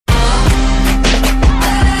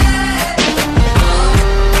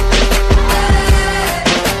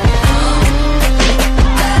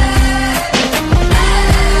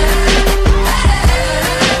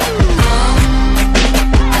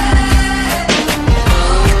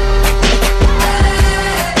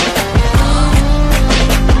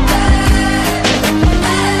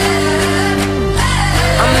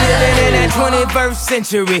21st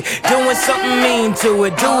century, doing something mean to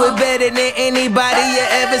it. Do it better than anybody you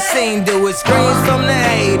ever seen do it. Screams from the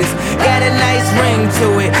haters, got a nice ring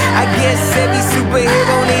to it. I guess every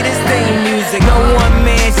superhero need his theme music. No one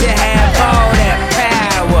man should have all that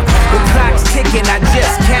power. The clock's ticking, I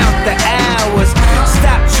just count the hours.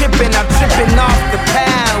 Stop tripping, I'm tripping off the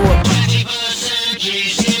power.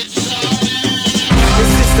 The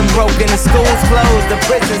system broken, the school's closed, the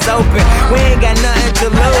prison's open. We ain't got nothing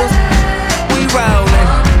to lose. We rollin',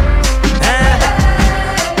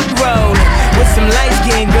 rollin' with some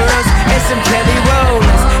light-skinned girls and some Kelly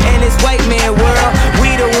Rollins. In this white man world,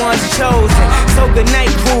 we the ones chosen. So good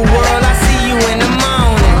night, cool world, I see you in the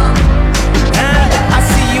morning. I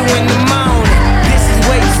see you in the morning. This is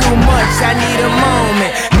way too much, I need a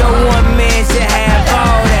moment. No one man should have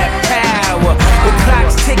all that power. The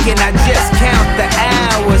clock's ticking, I just count the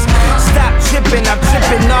hours. Stop tripping, I'm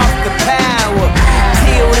tripping off the power.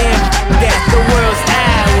 Till then, that the world's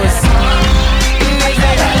ours.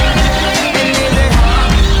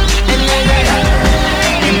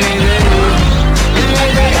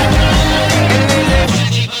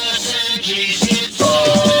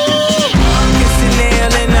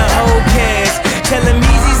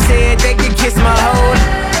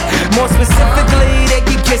 More specifically, they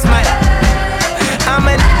can kiss my. I'm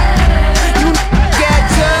an. You got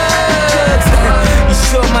drugs. You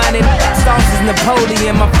sure-minded. Sauce is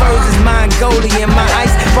Napoleon. My furs is Mongolian. My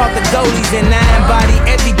ice brought the goalies and I embody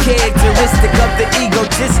every characteristic of the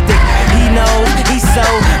egotistic. He knows he's so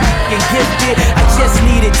fucking gifted. I just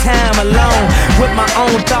needed time alone with my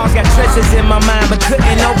own thoughts. Got treasures in my mind, but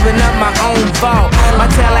couldn't open up my own vault. My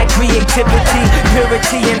talent, creativity,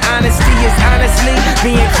 purity, and honesty is honestly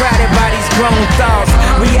being crowded by these grown thoughts.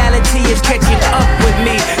 Reality is catching up with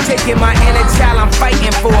me, taking my inner child, I'm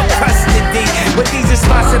fighting for custody. With these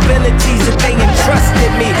responsibilities that they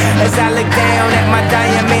entrusted me, as I look down at my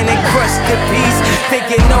diamond encrusted piece,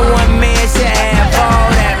 thinking no one man should have all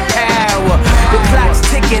that power. The clock's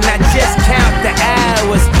ticking, I just count the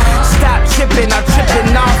hours. Stop tripping, I'm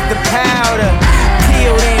tripping off the powder.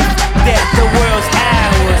 Till then, that the world's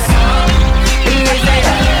ours.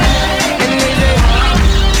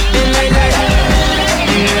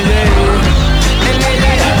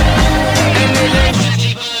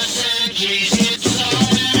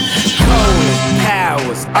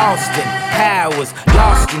 Austin Powers,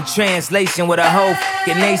 lost in translation with a whole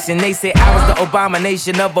fucking nation. They say I was the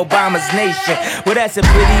abomination of Obama's nation. Well, that's a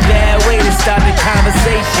pretty bad way to start the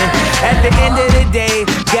conversation. At the end of the day,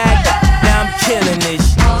 God, I'm killing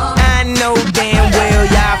this. I know damn well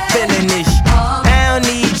y'all feeling this. I don't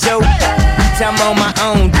need your I'm on my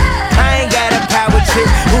own. I ain't got a power trip.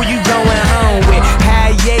 Who you going home with?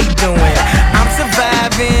 How you doing? I'm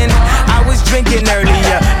surviving. I was drinking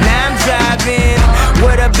earlier, now I'm driving.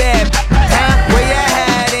 What a bad, huh? Where you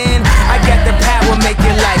hiding? I got the power, make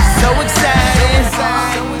your life so exciting.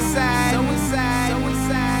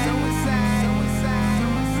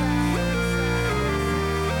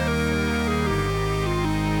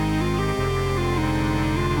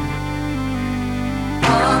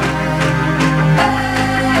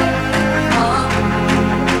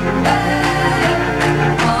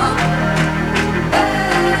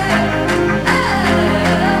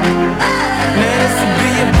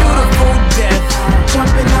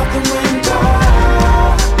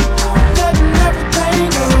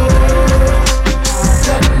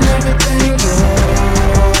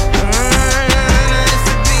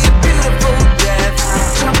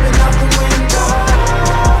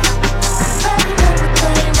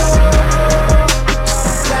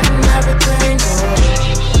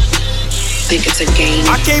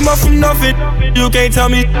 I came up from nothing, you can't tell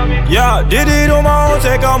me. Yeah, did it on my own,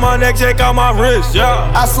 check out my neck, check out my wrist,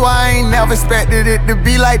 yeah. I swear I ain't never expected it to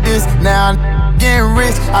be like this. Now I'm getting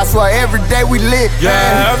rich, I swear every day we lit.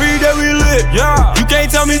 Yeah, every day we lit, yeah. You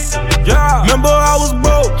can't tell me, yeah. Remember I was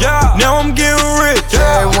broke, yeah. Now I'm getting rich,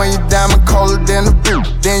 yeah. Yeah, when you diamond colder than a boot,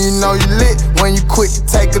 then you know you lit. When you quick to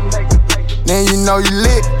take a, then you know you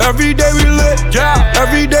lit. Every day we lit, yeah.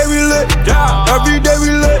 Every day we lit, yeah. Every day we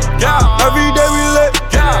lit, yeah. Every day we lit,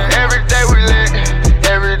 yeah. Every day we lit.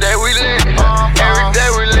 Every day we lit. Every day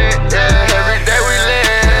we lit. Yeah. Every day we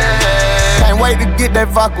lit. Can't wait to get that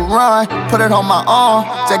vodka run. Put it on my arm.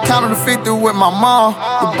 Just counted to 50 with my mom.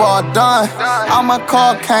 The ball done. All my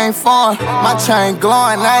car came from. My chain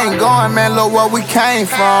glowing. I ain't going, man. Look where we came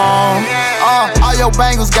from. All your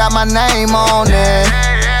bangles got my name on it.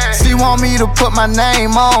 See want me to put my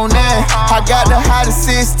name on it. I got the hottest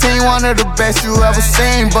 16, one of the best you ever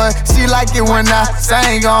seen. But she like it when I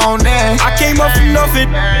sang on it. I came up from nothing,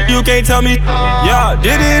 you can't tell me. Yeah,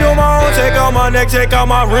 did it on my own, check out my neck, check out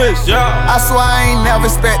my wrist, yeah. I swear I ain't never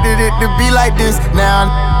expected it to be like this. Now I'm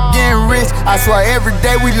getting rich, I swear every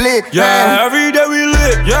day we lit. Yeah, man. every day we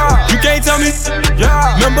lit, yeah. You can't tell me,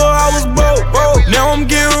 yeah. Remember I was broke, now I'm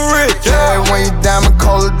getting rich, yeah. When you diamond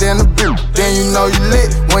colder than a boot, then you know you lit.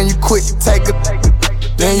 When you quit, you take a,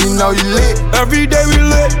 then you know you lit. Every day we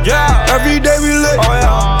lit, yeah. Every day we lit, oh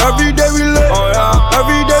yeah. Every day we lit, oh yeah.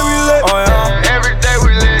 Every day we lit, oh yeah. Every day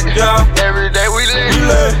we lit, yeah. Every day we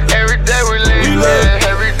lit, every day we lit,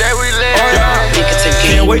 every day we lit, oh yeah.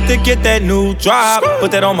 Can't wait to get that new drop,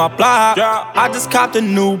 put that on my block. I just copped a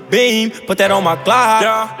new beam, put that on my Glock.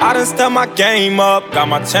 I done stepped my game up, got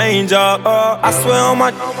my change up. I swear on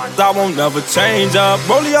my I won't never change up.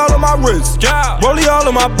 Rollie all of my wrists, rollie all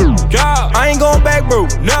of my boots. I ain't going back, bro,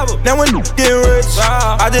 never. Now when you get rich,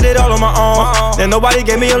 I did it all on my own. Then nobody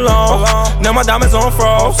gave me a loan. Now my diamonds on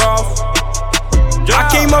frost. I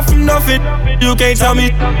came up from nothing, you can't tell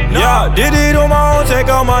me. Yeah, did it on my own, check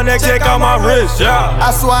out my neck, check out my wrist, yeah.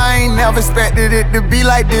 I swear I ain't never expected it to be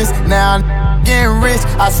like this. Now I'm getting rich,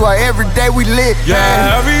 I swear every day we lit. Yeah,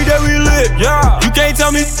 man. Every day we lit, yeah. You can't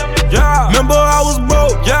tell me, yeah. Remember I was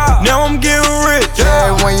broke, yeah. Now I'm getting rich,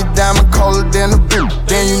 yeah. When you diamond colder than a boot,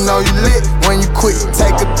 then you know you lit. When you quit, you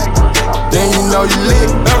take a, then you know you lit.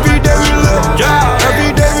 Every day we lit, yeah.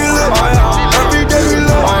 Every day we lit, oh yeah. Every day we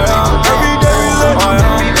lit, oh yeah. Every day we lit, oh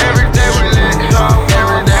yeah. Every day we lit, every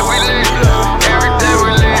day we lit, every day we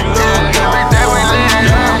lit, every day we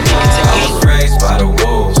lit. I was raised by the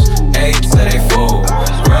wolves, ate till they full.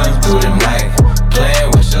 Run through the night, playing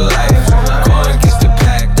with your life. Going against the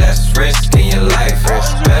pack, that's risk in your life.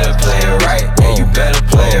 Better play it right, yeah, you better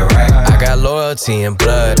play it right. I got loyalty and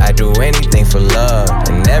blood, I do anything for love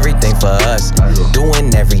and everything for us.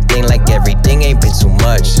 Doing everything like everything ain't been too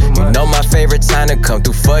much. You know my favorite time to come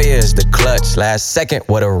through for you is the clutch. Last second,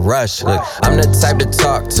 what a rush. Look, I'm the type to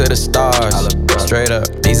talk to the stars. Straight up,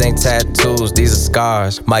 these ain't tattoos, these are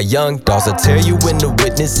scars. My young dogs will tear you when the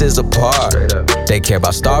witnesses apart. They care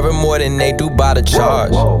about starving more than they do by the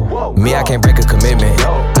charge. Me, I can't break a commitment.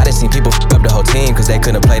 I done seen people f up the whole team cause they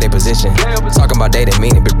couldn't play their position. Talking about they didn't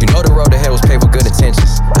mean it, but you know the road to hell was paved with good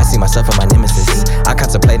intentions. I see myself and my nemesis, I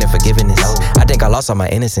contemplate forgiveness. I think I lost all my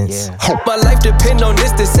innocence. My life depend on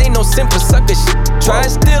this ain't no simple sucker shit. Try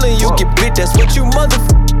and steal and you get bit, that's what you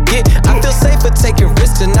motherfucker get. I feel safer taking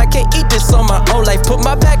risks and I can't eat this on my own life. Put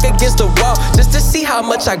my back against the wall just to see how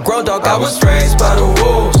much I grow, dog. I was raised by the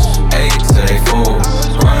wolves, ate till they full.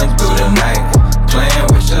 Run through the night, playing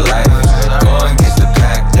with your life. Going against the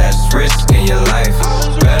pack, that's risk in your life.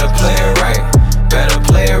 Better play it right, better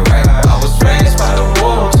play it right. I was raised by the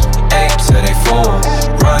wolves, ate till they full.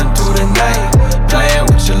 Run through the night, playing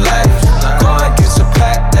with your life. Going against the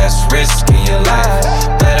pack, that's risk in your life.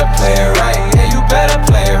 Better play it right, yeah, you better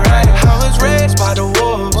play it right. I was raised by the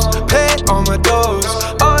wolves, paid on my doors.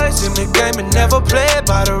 Always in the game and never played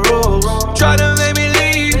by the rules. Try to make me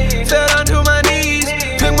leave, fell down to my knees.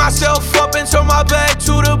 Pick myself up and turn my back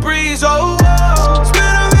to the breeze. Oh, spend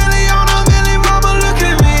a million on a million, mama, look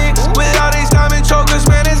at me. With all these diamond chokers,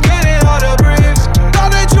 man, it's getting hard to breathe.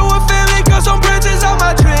 Thought that you were family, cause some branches on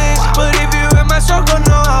my trees. But if you in my circle,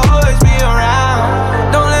 know I'll always be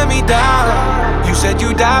around. Don't let me down. You said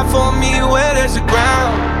you died for me, where there's the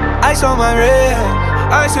ground. Ice on my wrist,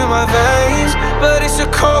 ice in my veins. But it's a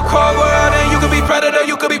cold, cold world, and you could be predator,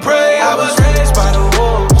 you could be prey. I was raised by the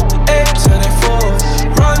wolves, ate till they full.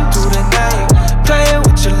 Run through the night, playing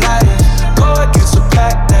with your life. Go against the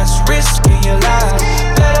pack, that's risk in your life.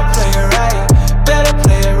 Better play it right, better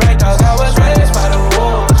play it right, dog. I was raised by the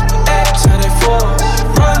wolves, ate till they full.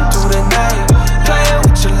 Run through the night, playing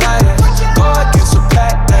with your life. Go against the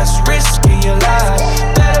pack, that's risk in your life.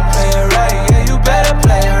 Better play it right, yeah, you better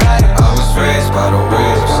play it right. I was raised by the wolves.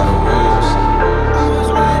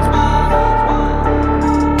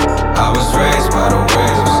 I was raised by the wolves.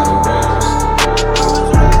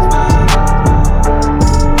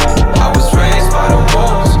 I was raised by the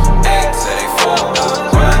wolves. Ate till they fall.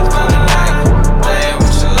 Run through the night, playing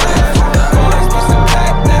with your life. Going against the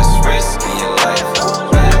pack, that's risk in your life.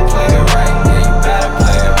 Better play it right, yeah, you better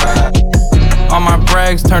play it right. All my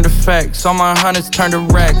brags turn to facts, all my hundreds turn to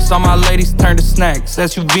racks, all my ladies turn to snacks.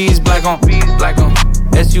 SUVs black on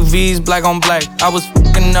SUVs black on black. I was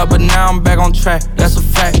fucking up, but now I'm back on track. That's a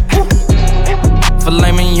fact.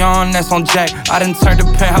 Filet mignon, that's on Jack. I done turned the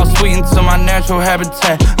penthouse suite into my natural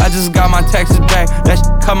habitat. I just got my taxes back. That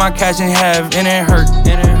cut my cash in half, and it hurt.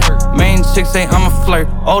 Main chicks say I'm a flirt.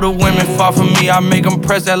 Older women fall for me, I make them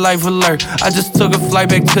press that life alert. I just took a flight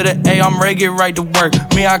back to the A, I'm ready, get right to work.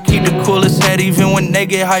 Me, I keep the coolest head even when they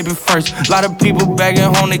get hyped first. Lot of people back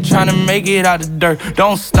at home, they tryna make it out the dirt.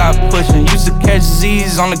 Don't stop pushing, used to catch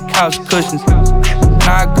Z's on the couch cushions.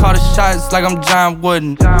 Now I call the shots like I'm John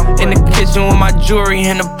Wooden. In the kitchen with my jewelry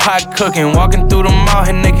in the pot cooking. Walking through the mall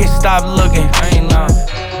and they can't stop looking. I ain't know.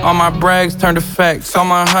 All my brags turn to facts. All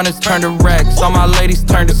my hunters turn to racks. All my ladies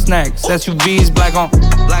turn to snacks. SUVs black on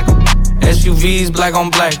black. SUVs black on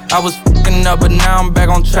black. I was fucking up, but now I'm back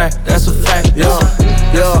on track. That's a fact. Yeah,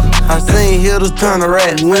 I seen hitters turn to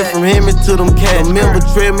rat. Went from him to them cats. Remember,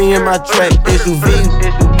 tread me in my track.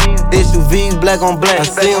 SUVs black on black. I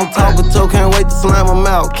see them talking to, can't wait to slam them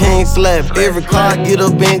out. King slap. Every car I get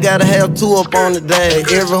up in, gotta have two up on the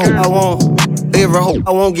dash. Every hope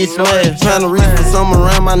I won't get smashed. Tryna reach for something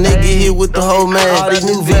around my neck, get hit with the whole man. All these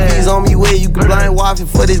new VVs on me where you can blind watch it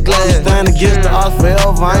for this glass. Stand against the odds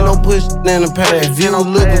forever, I ain't no push in the past. If you was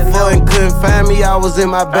looking for and couldn't find me, I was in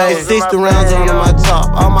my bag. 60 rounds under my top,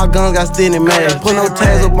 all my guns got steady mad. Put no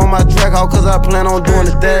tags up on my track, all cause I plan on doing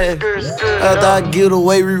the dash. After I get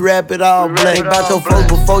away, re-rap it all black. Think about your folks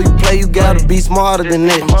before you play, you gotta be smarter than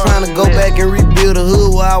that. I'm tryna go back and rebuild the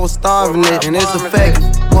hood where I was starving at. And it's a fact,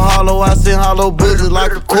 for hollow, I send hollow bullets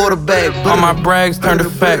like a quarterback. All my brags turn to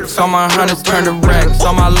facts. All my hunters turn to racks.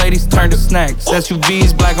 All my ladies turn to snacks.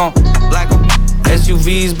 SUVs black on black.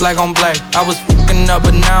 SUVs black on black. I was fucking up,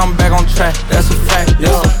 but now I'm back on track. That's a fact.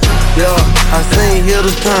 Yeah, I seen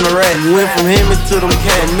hitters turn to rat. Went from him to them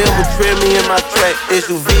cats. Remember, tread me in my track.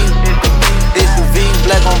 SUVs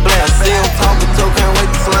black on black. I see them talking to, can't wait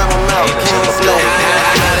to slam them out. King slap.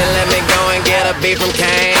 Let me go and get a beat from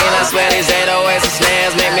Kane. I swear these 808s and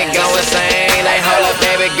snares make me go insane. Like, hold up,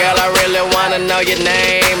 baby girl, I really wanna know your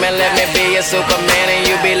name. And let me be your Superman and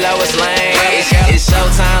you be Lois Lane. It's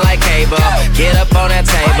showtime like cable. Get up on that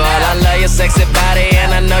table. I love your sexy body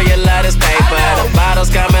and I know you love this paper. The bottles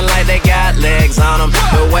coming like they got legs on them.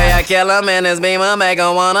 The way I kill them in this beamer make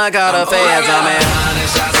them wanna call the feds on me. 100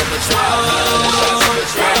 shots of Patron.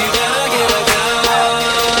 You better get a gun.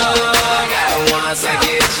 Once I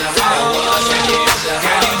get you home, girl,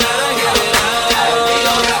 you better give it up.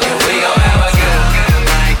 And we gon' have a good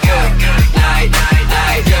night, good night, good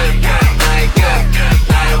night.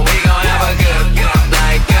 And we gon' have a good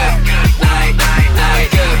night, good night,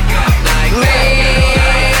 good night.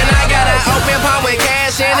 Man, I got an open palm with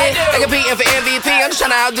cash in it. They competing for MVP, I'm just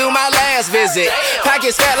tryna outdo my last visit.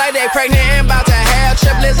 Pockets fat like they pregnant and about to have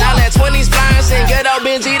triplets. I let 20s fly and sing good old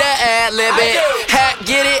Benji to ad-lib it. Hat,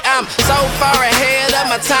 get it, I'm so far ahead of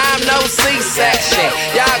my time, no C-section.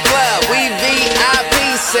 Y'all club, we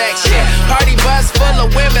VIP section. Party bus full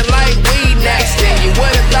of women like we next. And you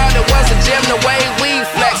would've thought it was a gym the way we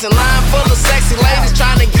flexin'. Line full of sexy ladies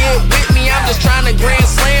tryna get with me. I'm just tryna grand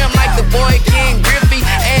slam like the boy King Griffey.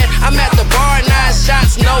 And I'm at the bar, 9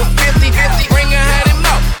 shots, no 50. Bring 100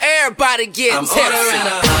 more, everybody get tipsy. I'm ordering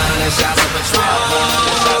 100 shots of Patron.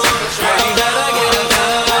 You better get a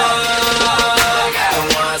gun. And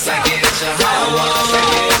once I get you home,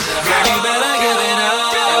 girl, you better give it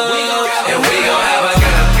up. And we gon' have a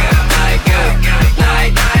good night, good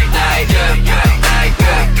night, good night.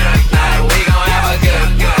 We gon' have a good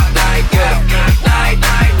night, good night,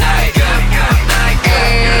 good night.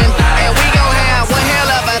 And we gon' have one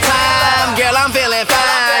hell of a time. Girl, I'm feeling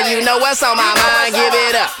fine. You know what's on my mind, give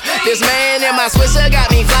it up. This man in my Swisher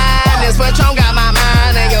got me flying. This Patron got my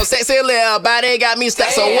mind. And your sexy little body got me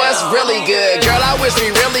stuck. So what's really good? Girl, I wish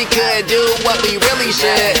we really could do what we really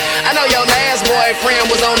should. I know your last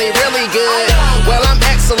boyfriend was only really good. Well, I'm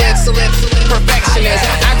excellent, perfectionist.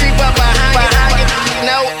 I creep up behind you,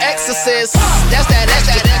 no exorcist. That's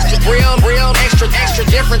real, extra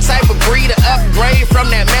different type of breed to upgrade from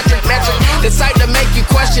that metric. The type to make you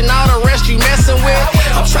question all the rest you messing with.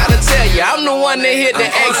 I'm trying to tell you, I'm the one that hit the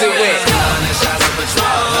exit with. 100 shots of Patron.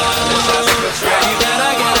 You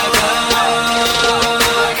better get a gun.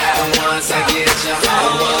 And once I get you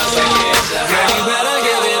home, girl, you better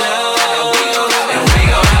give it up. And we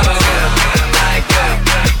gon' have a good night, good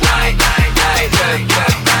night, good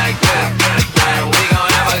night. And we gon'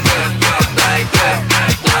 have a good night, good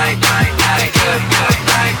night, good night.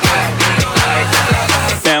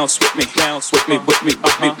 Bounce with me, bounce with me, bounce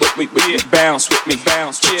with me, bounce with me,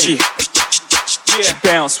 bounce with me,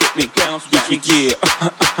 bounce with me,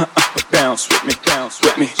 bounce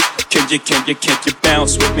with me. Can you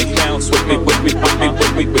bounce with me, bounce with me, bounce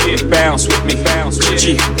with me, bounce with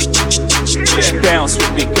me. Bounce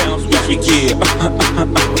with me, yeah.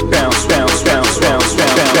 Bounce, bounce, bounce, bounce,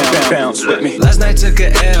 bounce, bounce with me. Last night took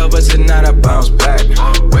a L, but tonight I bounce back.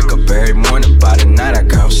 Wake up every morning, by the night I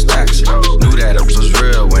count stacks. Knew that it was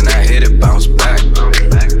real when I hit it, bounce back.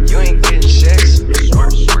 You ain't getting checks.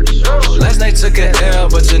 Last night took a L,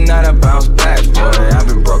 but tonight I bounce back. Boy, I've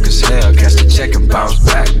been broke as hell, catch the check and bounce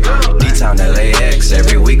back. D-Town LAX,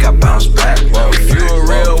 every week I bounce back. Whoa, if you a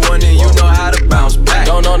real one, then you know how to bounce back.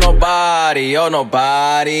 Don't know nobody, oh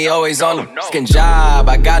nobody, always on the fucking job.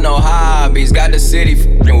 I got no hobbies, got the city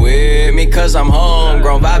fucking with me, cause I'm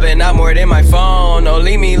homegrown. Vibing out more than my phone, no,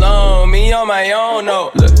 leave me alone, me on my own,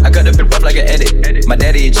 no. Look, I cut the bit rough like an edit. My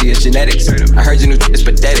daddy a G, it's genetics. I heard your new is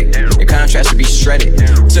pathetic, your contrast should be shredded.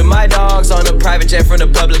 To my dogs on a private jet from the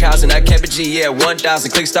public house, and I kept a G, yeah,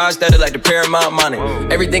 1,000. Click stars studded like the Paramount money.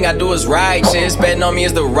 Everything I do is righteous, betting on me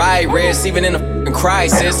is the right risk, even in a fucking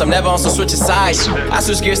crisis. I'm never on some switching sides. I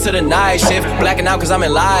switch gears to the night shift, blacking out cause I'm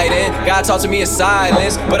enlightened. God talk to me in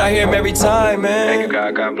silence, but I hear him every time, man. Thank you,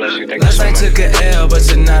 God, God bless you. Thank Last night took a L, but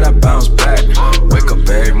tonight I bounce back. Wake up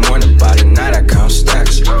every morning, by the night I count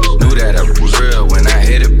stacks. Knew that I was real when I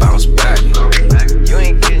hit it, bounce back. You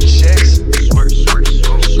ain't getting checks.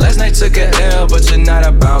 Last night took a L, but tonight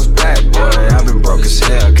I bounce back. Boy, I've been broke as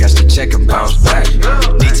hell, catch the check and bounce back.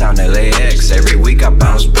 D-Town LAX, every week I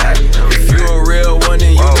bounce back. If you a real one,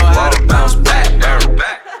 then you know how to bounce back.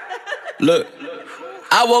 Look,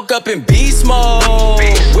 I woke up in beast mode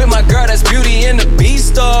with my girl that's beauty in the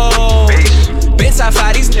beast though. Been top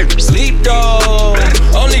 5, these niggas sleep though.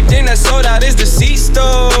 Only thing that sold out is the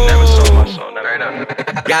C-store.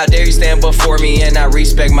 God dare you stand before me and I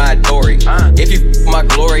respect my authority. If you my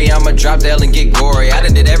glory, I'ma drop the L and get gory. I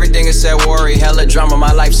done did everything and said worry. Hella drama,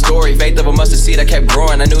 my life story. Faith of a mustard seed, I kept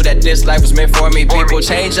growing. I knew that this life was meant for me. People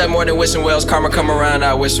change up more than wishing wells. Karma come around,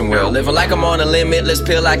 I wish them well. Living like I'm on a limitless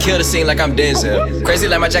pill. I kill the scene like I'm Denzel. Crazy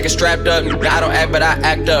like my jacket strapped up. I don't act, but I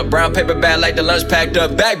act up. Brown paper bag like the lunch packed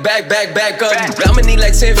up. Back up. I'ma need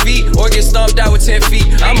like 10 feet or get stomped out with 10 feet.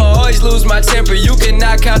 I'ma always lose my temper. You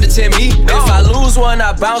cannot count to 10 me. If I lose one,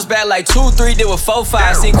 I bounce back like 2, 3, did with 4,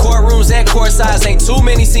 5. Seen courtrooms and court sides, ain't too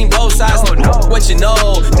many, seen both sides. What you know,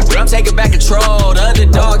 I'm taking back control. The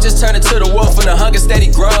underdog just turned into the wolf and the hunger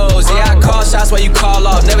steady grows. Yeah, I call shots while you call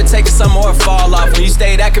off, never taking some more fall off. When you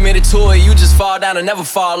stay that committed to it, you just fall down and never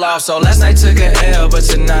fall off. So last night took a L, but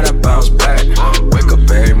tonight I bounce back. Wake up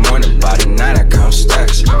every morning, by the night I count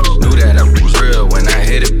stacks. Knew that I was real when I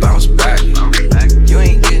hit it, bounce back. You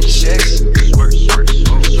ain't getting checks.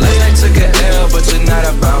 Last night took a L, but tonight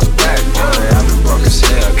I bounce back. Boy, I've been broke as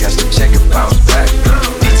hell, catch the check and bounce back.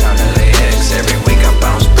 D-Town LAX, every week I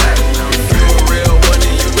bounce back. If you a real one,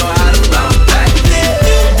 then you know how to bounce back.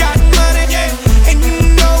 Got money, yeah, and you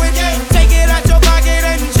know it, yeah. Take it out your pocket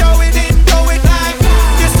and show it and throw it like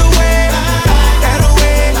this the way, that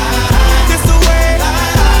way, this the way,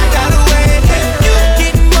 that way. You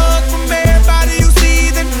getting mugged from everybody you see,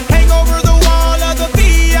 then hang over the wall of the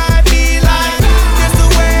VIP like this the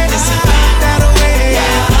way, that way,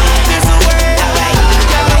 this the way, that way.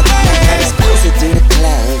 Exclusive to the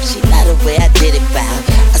club, she love the way I did it, bow.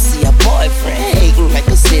 I see a boyfriend hating like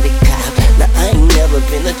a city cop. Now I ain't never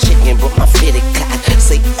been a chicken, but my fitted cock.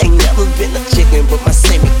 Say I ain't never been a chicken, but my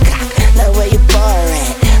semi cock. Now where your bar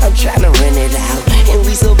at? I'm tryna rent it out, and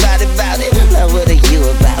we so about it. Now what are you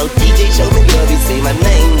about? DJ show me love, you say my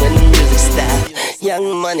name when the music stop.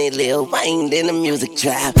 Young Money, Lil Wayne, then the music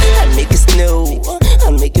drop. I make it snow,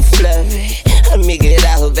 I make it flurry, I make it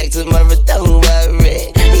all back tomorrow, don't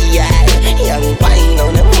worry. Yeah, Young Wayne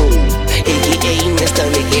on the move. AKA Mr.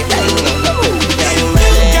 Make It Rain on the move. Young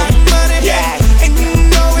Money, Got money, yeah, and you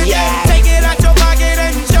know it, yeah. Take it out your pocket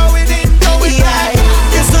and show it and throw it back.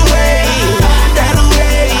 This the way, that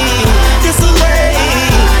way, this the way,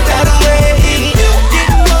 that way. You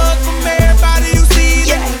getting mugged from everybody you see,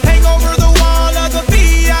 Yeah. hang over the wall of the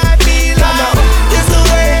VIP like this the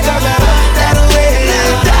way, that way,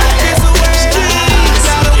 this the way,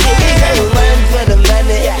 that way. One for the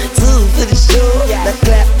money, two for the show. Now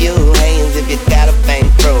clap your hands if you got a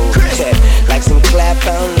bankroll.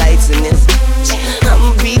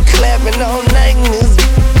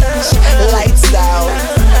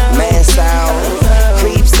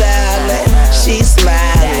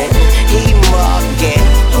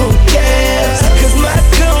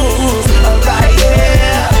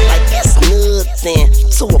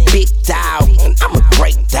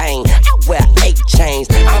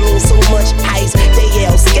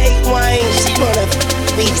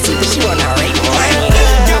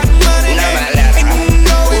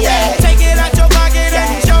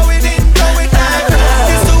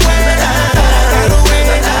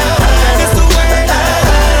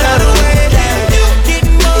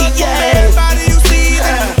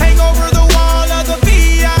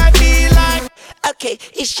 Okay,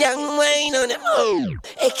 it's Young Wayne on them,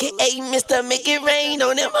 aka Mr. Make It Rain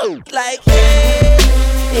on them, like,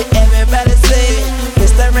 hey, everybody say,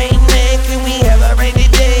 Mr. Rain Man, can we have a rainy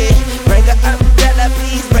day? Bring a umbrella,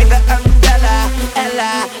 please, bring a umbrella,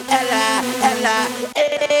 Ella, Ella, Ella,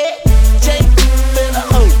 hey. Jake, little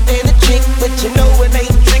hoe, and a trick, but you know it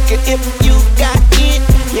ain't trickin' if you got it.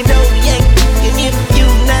 You know you ain't, and if you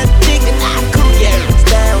not diggin', I cool your ass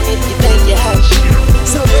down if you think you hush.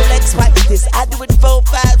 So relax, watch this. I do it 4,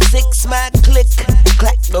 5, 6, my click.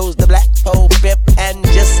 Clack goes the black hole pep, and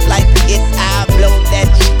just like it, I blow that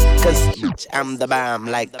shit. Cause bitch, I'm the bomb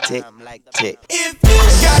like tick, tick. If you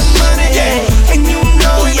got money, yeah, and you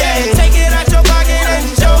know it, yeah, take it out your pocket and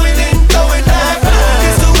show it and throw it like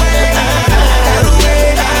it's the way, got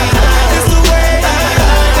away, it's the way,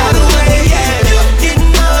 got away, yeah. You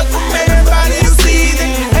getting mugged from everybody you see,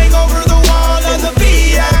 then hang over the wall of the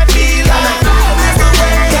VIP like it's the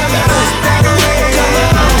way, got away,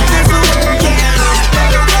 it's the way,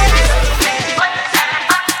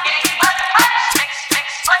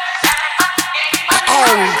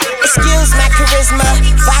 excuse my charisma,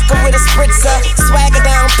 vodka with a spritzer, swagger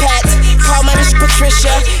down pat, call my niche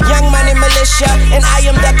Patricia, Young Money Militia, and I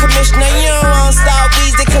am the commissioner. You don't want Star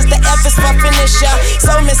Weezy, cause the F is for finisher.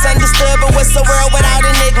 So misunderstood, but what's the world without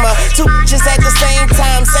enigma? Two bitches at the same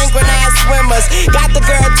time, synchronized swimmers. Got the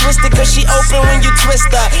girl twisted, cause she open when you twist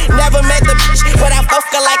her. Never met the bitch, but I fuck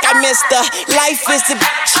her like I missed her. Life is the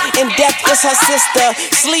bitch, and death is her sister.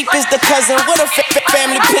 Sleep is the cousin, what a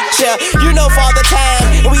family picture. You know Father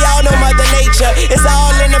Time, and we all know Mother Nature. It's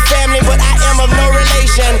all in the family, but I am of no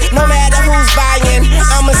relation. No matter who's buying,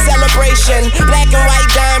 I'm a celebration. Black and white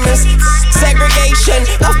diamonds, segregation.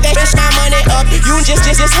 Puff that bitch, my money up. You just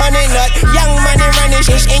honey nut. Young money running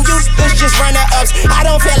shit, and you just runner ups. I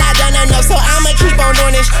don't feel I done enough, so I'ma keep on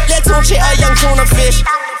doing this. Let's tunch it a young tuna fish.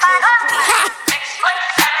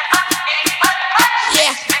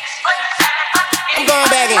 Yeah. I'm going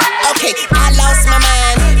back in. Okay, I lost my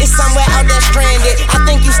mind. It's somewhere out there stranded. I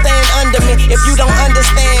think you stand under me if you don't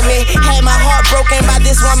understand me. Had my heart broken by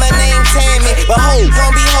this woman named Tammy, but ho,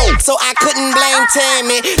 gon' be ho, so I couldn't blame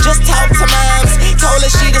Tammy. Just talk to moms, told her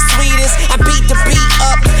she the sweetest. I beat the beat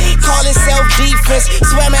up, call it self-defense.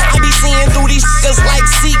 Swear man, I be seeing through these niggas like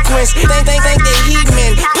sequence. Think they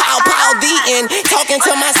heatmen, pow the end. Talking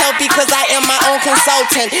to myself because I am my own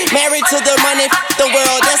consultant. Married to the money, the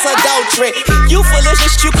world, that's adultery. You foolish,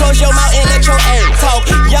 you close your mouth and let your ass talk.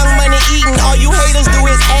 Young money eating, all you haters do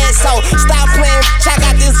is ass so. Stop playing, I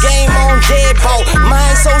got this game on deadbolt.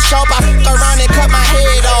 Mine so sharp, I fuck around and cut my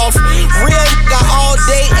head off. Real nigga all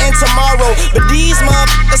day and tomorrow, but these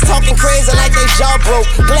motherfuckers talking crazy like they jaw broke.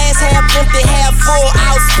 Glass half empty, half full,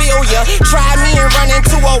 I'll spill ya. Try me and run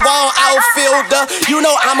into a wall outfielder. You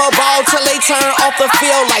know I'm a ball till they turn off the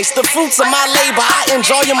field lights. The fruits of my labor, I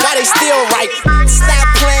enjoy them while they still ripe. Stop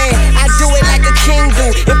playing, I do it like a king do.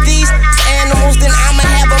 If these animals, then I'ma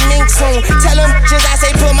have a mink soon. Tell them just I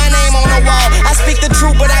say put my name on the wall. I speak the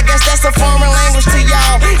truth, but I guess that's a foreign language to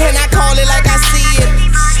y'all, and I call it like I see it.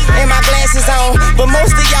 And my glasses on, but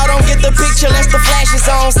most of y'all don't get the picture unless the flash is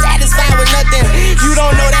on. Satisfied with nothing, you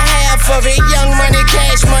don't know the half of it. Young money,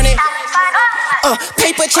 cash money.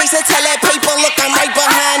 Paper chaser, tell that paper, look, I'm right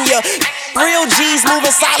behind ya. Real G's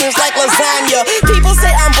moving silence like lasagna. People say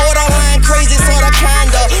I'm borderline crazy, sorta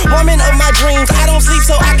kinda. Woman of my dreams, I don't sleep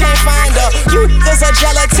so I can't find her. You niggas are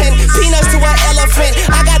gelatin, peanuts to an elephant.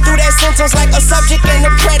 I got through that sentence like a subject and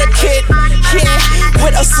a predicate. Yeah,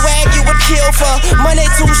 with a swag you would kill for. Money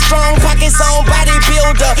too strong, pockets on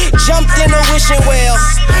bodybuilder. Jumped in a wishing well,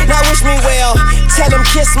 now wish me well. Tell them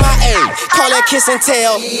kiss my ass, call that kiss and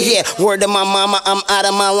tell. Yeah, word to my mama, I'm out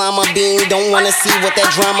of my llama bean. Don't wanna see what that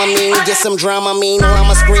drama mean. Get some drama mean, or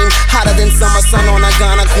I'ma scream hotter than summer sun on a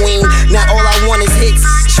Ghana queen. Now all I want is hits.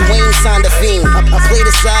 Wayne signed a fiend. I play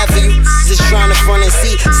the side for you, just trying to front and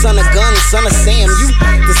see. Son of gun, son of Sam, you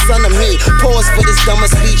the son of me. Pause for this dumber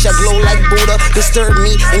speech. I glow like Buddha. Disturb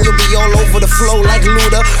me and you'll be all over the flow like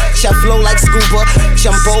Luda. I flow like scuba,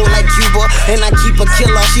 jumbo like Cuba, and I keep a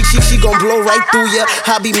killer. She gon' blow right through ya.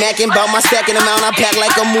 I be macking about my stacking amount. I pack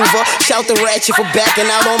like a mover. Shout the ratchet for backing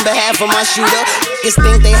out on behalf of my shooter. Niggas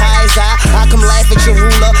think they high as I come laugh at your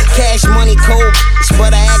ruler. Cash money cold,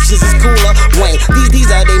 but our actions is cooler. Wayne, these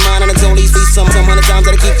are they mine, and I told these feet some hundred times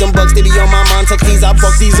that I keep them bucks. They be on my mind. Tuck these, I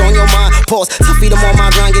buck these on your mind. Pause, to feed them on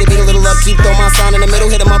my grind. Get it beat a little up, keep throw my sign in the middle.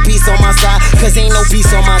 Hit my piece on my side, cause ain't no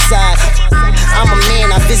peace on my side. I'm a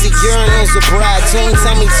man, I visit urinals with bride. Don't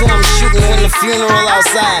tell me to, I'm shooting when the funeral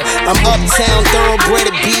outside. I'm uptown, thoroughbred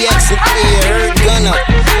at BX and heard gun up.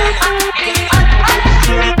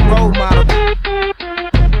 Role model.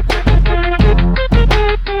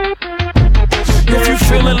 If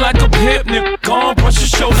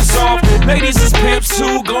Ladies is pimps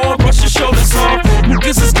too, go on, brush your shoulders off.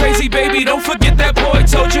 Niggas is crazy, baby, don't forget that boy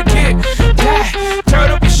told you kid. That,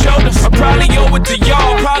 turn up your shoulders. I probably owe it to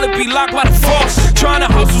y'all, probably be locked by the force. Trying to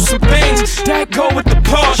hustle some things that go with the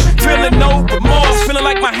Porsche. Feeling no remorse, feeling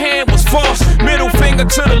like my hand was forced. Middle finger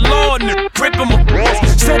to the Lord, gripping my balls.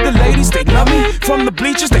 Said the ladies, they love me. From the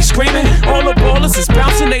bleachers, they screaming. All the ballers is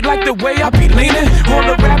bouncing, they like the way I be leaning. All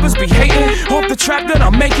the rappers be hating off the trap that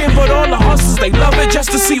I'm making, but all the hustlers, they love it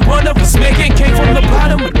just to see one of us making. Came from the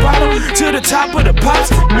bottom to the top of the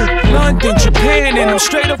pops. London, Japan, and I'm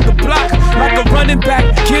straight off the block. Like a running back,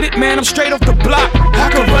 get it, man, I'm straight off the block.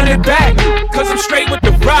 I can run it back, cause I'm straight with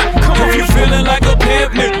the rock. If you feeling like a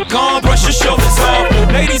pimp, nigga, go on, brush your shoulders off.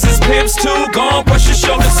 Ladies is pimps too, go on, brush your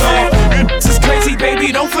shoulders off. This is crazy,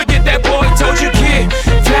 baby, don't forget that boy told you kid.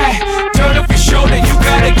 That, turn up your shoulder, you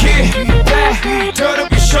got a kid. That, turn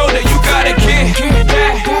up your shoulder, you got a kid.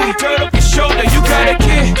 That, turn up your shoulder, you got a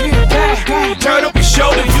kid. That, turn up your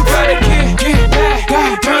shoulder, you got a kid.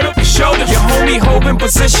 That, turn up your shoulder. Your homie holding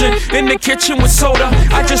position in the kitchen with soda.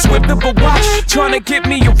 I just whipped up a watch, trying to get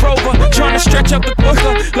me a Rover. Trying to stretch up the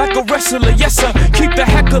booker like a wrestler, yes sir. Keep the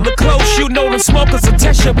heckler close, you know them smokers will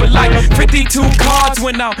test you. But like 52 cards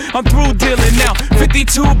went out, I'm through dealing now.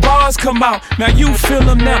 52 bars come out, now you feel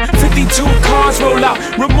them now. 52 cards roll out,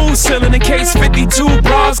 remove ceiling in case 52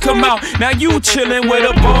 bras come out. Now you chillin' with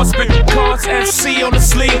a boss, spit cards FC on the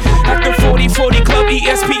sleeve. At the 40-40 club,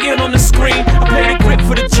 ESPN on the screen. I play the grip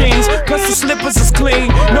for the jeans, cause the slippers is clean.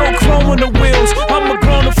 No chrome on the wheels, I'm a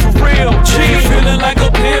grown-up for real. G, feeling like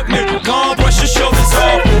a pimp, nigga, go on, brush your shoulders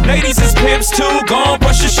off. Ladies is pimps too, go on,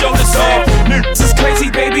 brush your shoulders off. Niggas is crazy,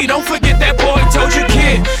 baby, don't forget that boy told you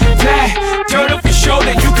kid. That, turn up your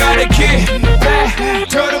shoulder, you got a kid. That,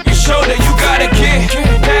 turn up your shoulder, you got a kid.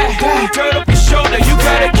 That, turn up your shoulder, you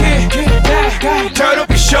got a kid. That, turn up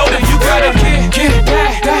your shoulder, you got a kid.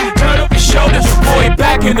 That, turn up your shoulders. Boy,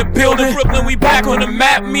 back in the building, Brooklyn, we back on the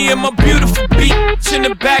map. Me and my beautiful beat in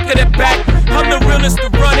the back of that back. I'm the realest to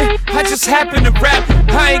run it, I just happen to rap.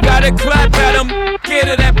 I ain't gotta clap at them, get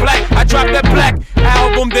of that black. I dropped that black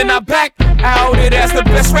album, then I back out it as the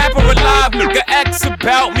best rapper alive. Nigga acts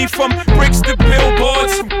about me from bricks to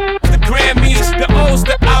billboards, the Grammys, the O's,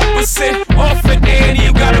 the opposite. Off and Annie,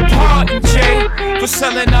 you got a pardon, Jay, for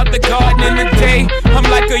selling out the garden in the day. I'm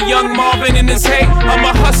like a young Marvin in his hay. I'm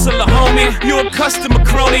a hustler, homie. You a customer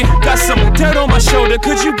crony. Got some dirt on my shoulder.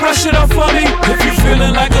 Could you brush it off for me? If you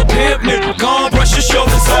feeling like a pimp, nigga, go on, brush your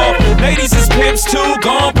shoulders off. Ladies is pimps too.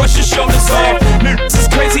 Go on, brush your shoulders off. Niggas is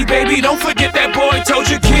crazy, baby. Don't forget that boy told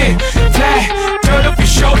you kid. That, turn up your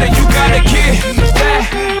shoulder, you got a kid.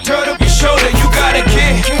 That, turn up your shoulder, you got a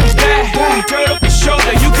kid. That, turn up your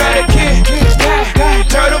shoulder, you got a kid. That,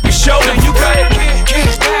 turn up your shoulder, you got a kid.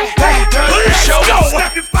 That, turn up your shoulder.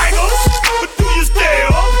 Snap your fingers, but do you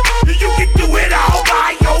still? You can do it all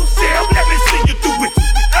by yourself. Let me see you do it.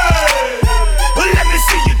 Let me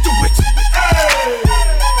see you do it.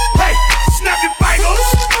 Hey, snap your fingers,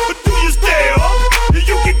 but do you still?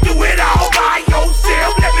 You can do it all by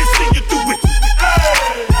yourself. Let me see you do it.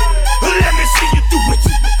 Let me see you do it.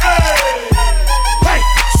 Hey,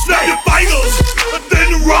 snap your fingers, then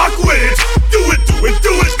rock with it. Do it, do it,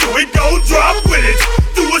 do it, do it. Don't drop with it.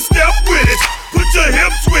 Do a step with it. Put your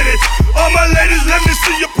hips with it. All my ladies, let me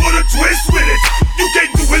see you put a twist with it. You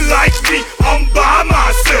can't do it like me, I'm by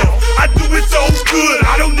myself. I do it so good,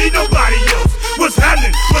 I don't need nobody else. What's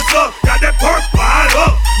happening? What's up? Got that perk fired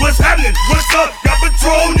up. What's happening? What's up? Got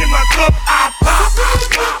Patron in my cup. I pop,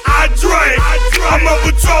 I drink. I'm a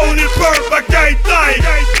Patron and perk, I can't think.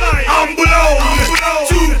 I'm blown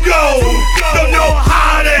to go. Don't know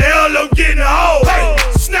how the hell I'm getting home. Hey,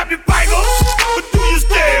 snap your fingers, but do you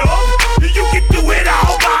still? You can do it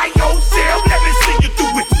all by yourself. Let me see you do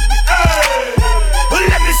it.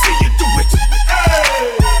 Let me see you do it.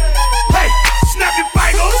 Hey, snap your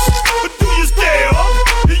fingers, but do you still?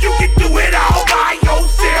 You can do it all by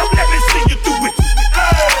yourself. Let me see you do it.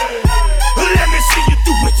 Let me see you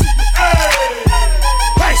do it.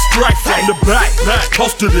 Hey, straight from the back,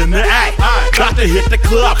 posted in the act. About to hit the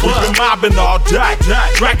club, we've been mobbing all day.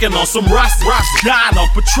 Drinking on some rust, dying on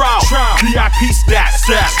Patron. VIP stats,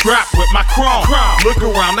 strapped with my chrome. Look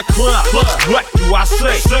around the club, what do I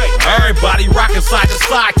say? Everybody rocking side to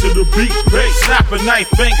side to the beat. Snapping their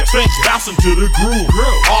fingers, bouncing to the groove.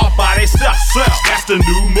 All by themselves, that's the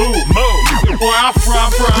new move. Where I'm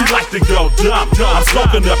from, we like to go dumb. I'm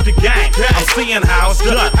soaking up the game, I'm seeing how it's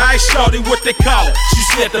done. I ain't shorty what they call it, she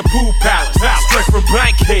said the pool palace. Straight from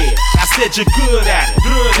Bankhead, I said you're good good at it.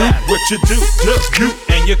 Do what you do, you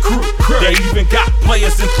and your crew. They even got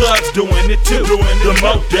players and thugs doing it too. The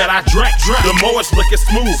more that I drink, the more it's looking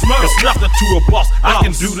smooth. It's nothing to a boss, I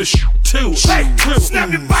can do the too. Hey,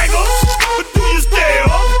 snap your fingers, but do you still?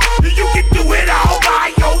 You can do it all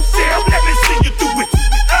by yourself. Let me see you do it.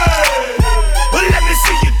 Hey, let me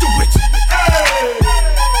see you do it.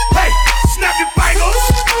 Hey, snap your fingers,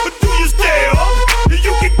 but do you still?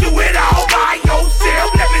 You can do it all by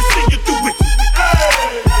yourself. Let me see you do it.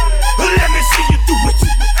 Let me see you do it.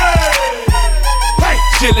 Hey,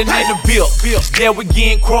 chillin' in the bill, yeah, we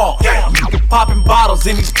getting crunk. Popping bottles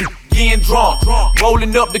in these getting drunk.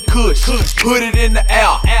 Rolling up the kush, put it in the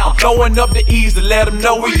air. I'm throwing up the E's to let them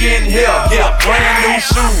know we in here. Yeah, brand new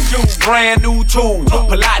shoes, brand new tools.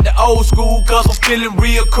 Pull out the old school cause I'm feeling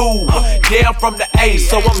real cool. Yeah, I'm from the A,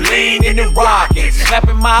 so I'm leaning and rocking.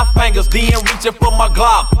 Snapping my fingers, then reaching for my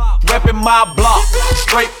Glock. Reppin' my block,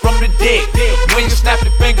 straight from the deck. When you snap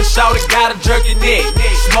your fingers, shout it, gotta jerk your neck.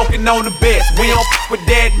 Smoking on the best, we don't f with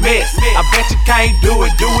that mess. I bet you can't do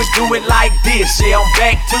it like this. Yeah, I'm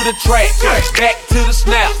back to the track, back to the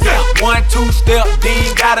snap. 1, 2 step,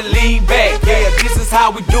 then gotta lean back. Yeah, this is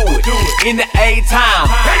how we do it in the A time.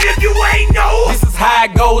 And if you ain't know, this is how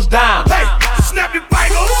it goes down. Hey, snap your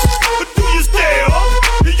fingers, but do you still?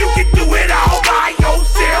 You can do it all by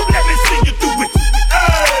yourself. Let me see you do it.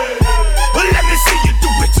 Let me see you do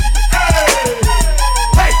it.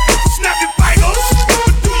 Hey, snap your fingers,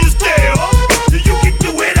 but do you still? You can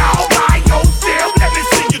do it all by yourself. Let me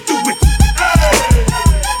see you do it.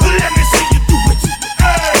 Let me see you do it.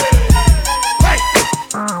 Hey,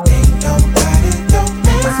 ain't nobody don't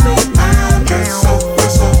miss me. I'm just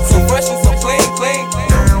so fresh and so clean.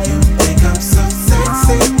 You think I'm so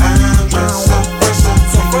sexy? I'm just so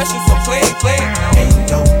fresh and so clean. Ain't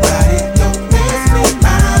nobody don't miss me.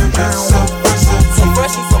 I'm just so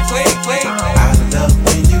fresh and so clean. I love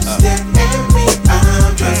when you stare at me.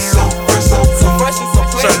 I'm just so fresh and so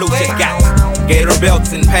clean. Sir Lucius got Gator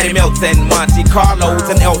belts and Patty Melts and Monte Carlos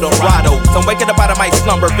and El Dorado. So I'm waking up out of my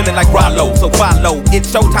slumber feeling like Rollo. So follow, it's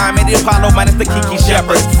showtime at the Apollo minus the Kiki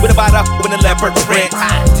Shepherds. With about a with a leopard print.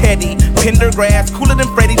 Teddy, Pendergrass, cooler than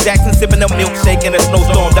Freddie Jackson, sipping a milkshake in a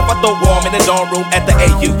snowstorm. That I throw warm in the dorm room at the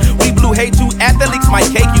AU. We blew hate you, athletes might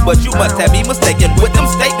cake you, but you must have me mistaken with them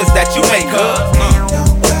statements that you make, Ain't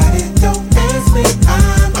nobody don't miss me.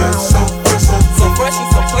 I'm just so fresh and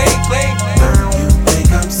so clean. You think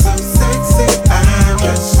I'm so sexy? I'm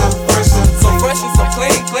just so fresh and so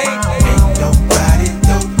clean. Ain't nobody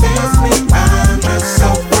don't miss me. I'm just so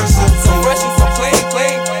fresh and so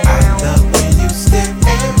clean. I love when you stare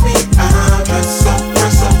at me. I'm just so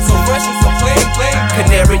fresh and so clean.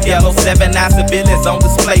 Canary yellow, 7 9 civilians on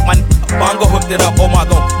display. My bongo hooked it up. Oh my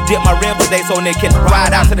god, dip my rim today so they can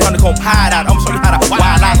ride out to the honeycomb hide out. I'm show you how to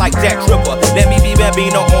wild out like Jack Tripper. Let me be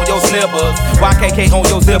Bambino on your slippers, YKK on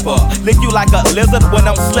your zipper. Lick you like a lizard when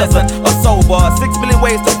I'm slizzard or sober. 6 million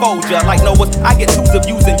ways to fold ya. Like Noah's, I get 2s of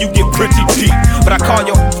views and you get pretty deep. But I call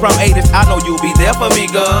you from 80s, I know you'll be there for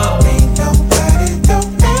me, girl. Ain't nobody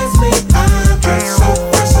don't miss me. I'm just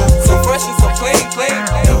so fresh and so clean.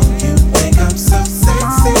 Don't you think I'm so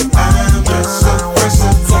sexy? I'm just so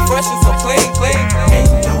fresh and so clean.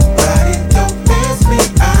 Ain't nobody don't miss me.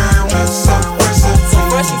 I'm just so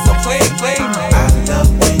fresh and so clean. I love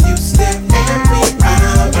when you stare at me.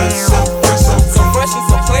 I'm just so fresh and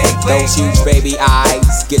so clean. Those huge baby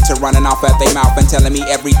eyes get to running off at their mouth and telling me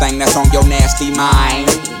everything that's on your nasty mind.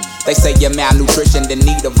 They say you're malnutrition, then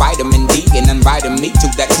need a vitamin D, and inviting me to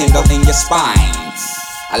that tingle in your spine.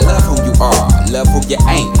 I love who you are, love who you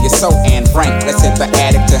ain't. You're so Anne Frank. Let's hit the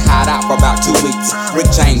attic to hide out for about 2 weeks. Rick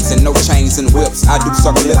James and no chains and whips. I do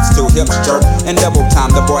suck lips till hips jerk. And double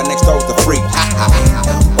time, the boy next door's the freak. Ha ha ha.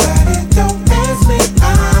 Nobody don't miss me.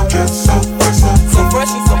 I'm just so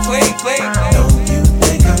fresh and so clean. Don't you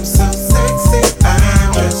think I'm so sexy?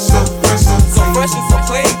 I'm just so fresh and so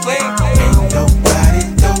clean. Ain't nobody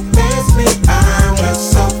don't miss me. I'm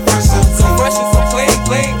just so fresh and so clean.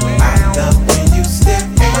 I love when you stare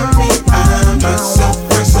at me. I'm just so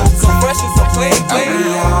fresh and so clean.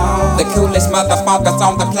 The coolest motherfuckers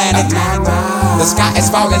on the planet. The sky is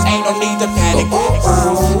falling, ain't no need to panic.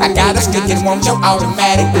 I got a stick and want your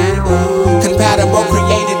automatic. Compatible,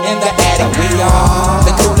 created in the attic. We are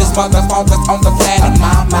the coolest motherfuckers on the planet.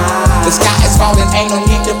 The sky is falling, ain't no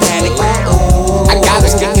need to panic. I got a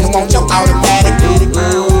stick and want your automatic.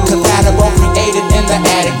 Compatible, created in the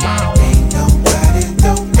attic. Ain't nobody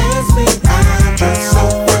don't miss me. I'm just so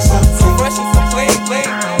fresh and so clean.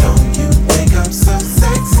 Don't you think I'm so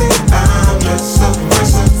sexy? I'm just so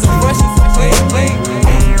fresh and so clean.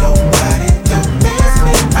 Ain't nobody don't miss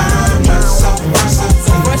me. I'm just so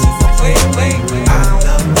fresh and so clean.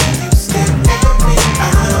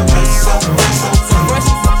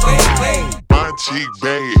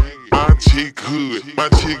 chick hood. My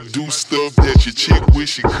chick do stuff that your chick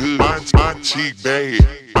wish she could. My chick bad.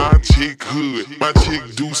 My chick hood. My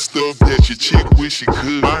chick do stuff that your chick wish she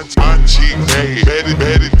could. My chick bad.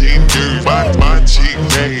 Better than dirt. My chick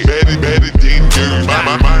bad. Better than dirt.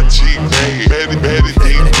 My chick bad. Better than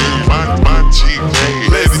dirt. My chick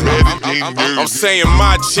bad. Better than dirt. I'm saying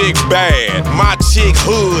my chick bad. My chick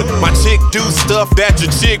hood. My chick do stuff that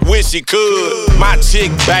your chick wish she could. My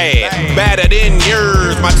chick bad. Badder than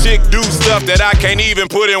yours. My chick do stuff that I can't even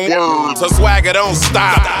put in words. Her swagger don't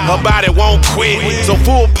stop. Her body won't quit. So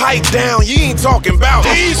full pipe down, you ain't talking about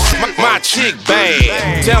my chick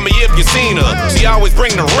bad. Tell me if you seen her. She always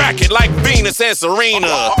bring the racket like Venus and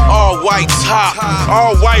Serena. All white top,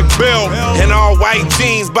 all white belt, and all white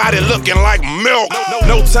jeans, body looking like milk.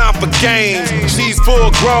 No time for games, she's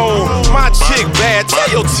full grown. My chick bad, tell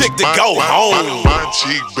your chick to go home. My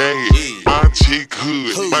chick bad, my chick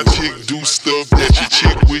hood. My chick do stuff that your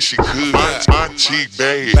chick wish she could. My chick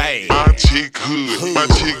bad, my chick hood. My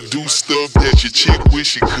chick do stuff that your chick wish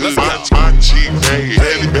she could. My chick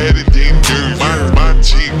bad, better than dirt. My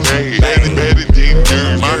chick bad, better than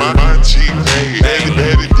dirt. My chick bad,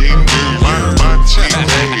 better than dirt. My chick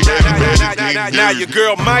bad, better than dirt. Now your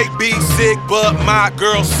girl might be sick, but my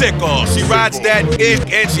girl's sicker. She rides that dick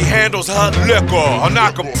and she handles her liquor. I'll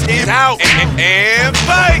knock 'em out and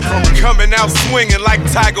fight. Coming out swinging like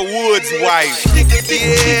Tiger Woods' wife.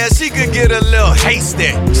 Yeah, she could get a little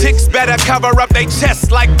hasty. Chicks better cover up they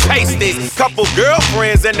chests like pasties. Couple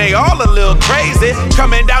girlfriends and they all a little crazy.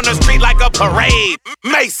 Coming down the street like a parade.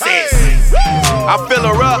 Macy's. I fill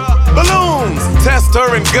her up, balloons. Test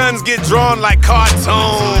her and guns get drawn like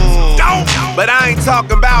cartoons. But I ain't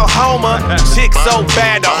talking about Homer. Chick so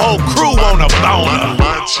bad the whole crew wanna boner.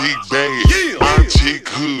 My chick bad, my chick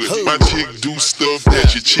hood. My chick do stuff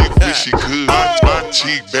that your chick wish she could. My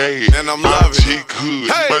chick bad, and I'm loving my chick hood.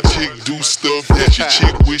 My chick do stuff that your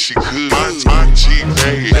chick wish she could. My chick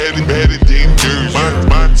bad, better than dirt.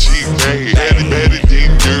 My chick bad, better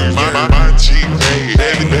than dirt. My chick bad,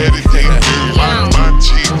 better than dirt. My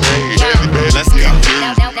chick bad, better than dirt.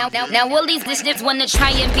 Now all these bitches wanna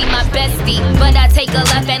try and be my bestie, but I take a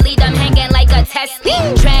left and leave them hanging like a testy.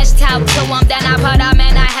 Trash talk to them, then I put them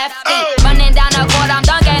in a hefty. Running down the court, I'm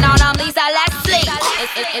dunking on them, Lisa Leslie.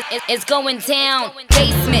 It's going down.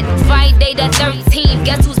 Basement, Friday the 13th.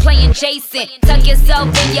 Guess who's playing Jason? Tuck yourself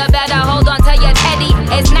in, you better hold on to your teddy.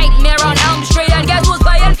 It's Nightmare on Elm Street, and guess who's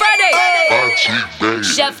playing Freddy?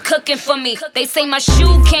 Chef cooking for me. They say my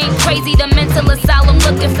shoe came crazy. The mental asylum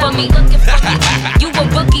looking for me. You a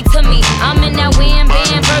rookie to me. I'm in that wham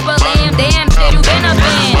bam, purple lamb, damn shit. You been a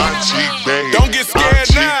band. Don't get scared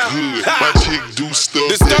now. My chick do stuff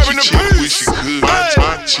Disturbing that your chick wish she could.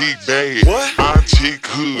 My chick bad. My chick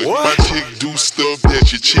hood. My chick do stuff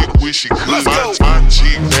that your chick wish she could. My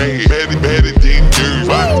chick bad. Better than dirt.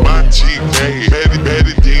 My chick bad.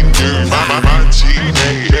 Better than dirt. My chick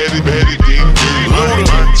bad. Better than dirt.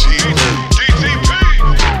 My chick bad.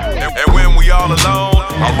 And when we all alone,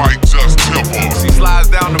 I might just tip her. She slides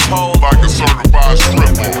down the pole like a certified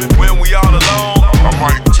stripper. When we all alone, I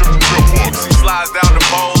might tip her. She slides down the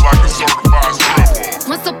pole like a certified stripper.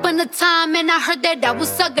 Once upon a time, and I heard that I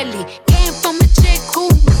was ugly. Came from a chick who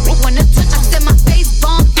wanna touch. I said my face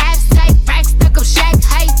bomb, ass tight, rack stuck up, shack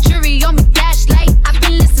height, jury on me, flashlight. I've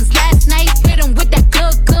been listening since last night. Hit 'em with that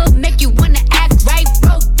good, make you wanna act right.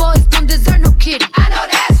 Broke boys don't deserve no kitty. I know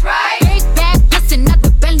that's right. Big bag, bustin' out the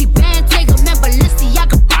Bentley band. Take a man,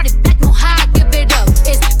 Balenciaga brought it back. Know how I give it up.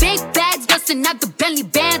 It's big bags, bustin' out the Bentley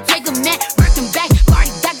band. Take a man, working back,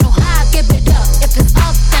 party back. Know how I give it up. If it's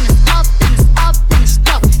up, then it's up, then it's up, then it's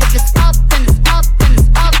up. If it's up, then it's up, then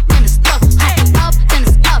it's up, then it's up. If it's up, then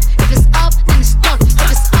it's up. If it's up, then it's stuck.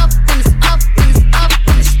 If it's up, then it's up, then it's up,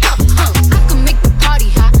 then it's stuck. I can make the party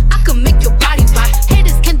hot. I can make your body rock.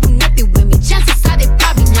 Haters can do nothing with me. Chances are they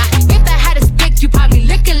probably not. If I had a stick, you probably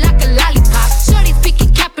lick it like a lollipop. Shorty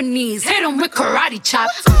speaking Japanese, hit 'em with karate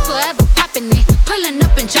chops. I'm forever popping it, pulling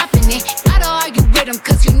up and dropping it. Gotta argue with him,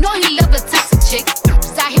 cause you know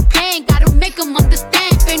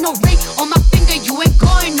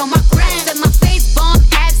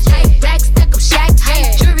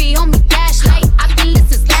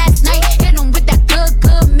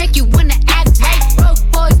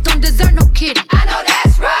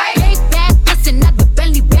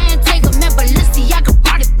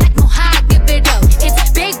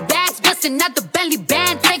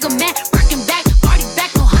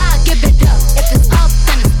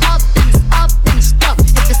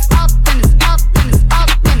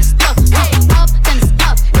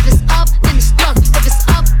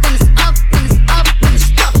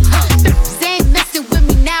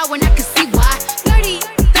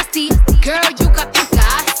girl, you got pink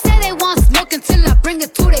eye. Say they want smoke until I bring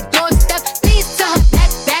it to their doorstep. These to her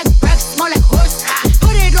back breath smell like horse.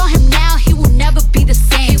 Put it on him now, he will never be the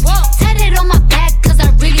same. Tat it on my back, cause I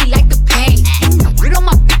really like the pain. Read on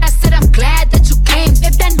my back, I said I'm glad that you came.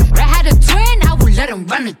 If that nigga had a twin, I would let him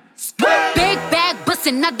run it. Big bag,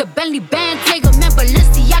 bustin' out the belly band. Take a man,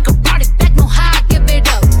 Balenciaga brought it back, know how I give it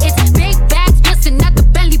up. It's big bags, bustin' out the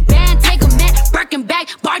belly band. Take a man, Birkin bag,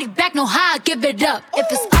 body back, know how I give it up. If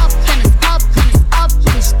it's up, then it's up, then it's up,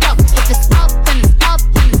 then it's stuck. If it's up, then it's up,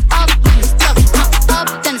 then it's up, then it's stuck. Up,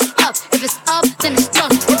 then it's up. If it's up, then it's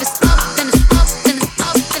stuck. If it's up, then it's up, then it's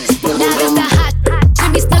up, then it's stuck. Now it's the hot,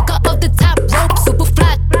 Jimmy Snuka off the top rope, super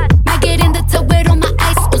flat. Might get in the tub with all my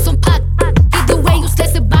ice on some pot. Either way, you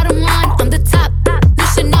slice it, bottom line, I'm the top. You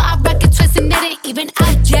should know I rock it twice and it ain't even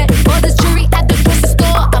out yet. For the jury at the grocery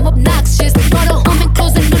store, I'm obnoxious. For the home and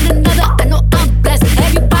closing on another, I know I'm blessed.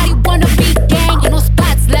 Everybody wanna be gang, ain't no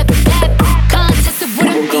spots left. That contest, it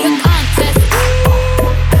wouldn't be a contest.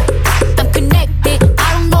 I'm connected,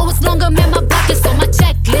 I don't know what's longer, man, my bucket's on my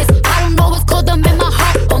checklist. I don't know what's colder, man, my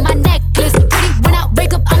heart on my necklace. Pretty when I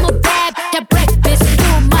wake up, I'm a bad at breakfast.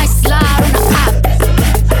 You might slide on the op.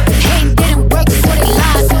 Pain didn't work, so they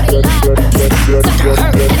lied. Took the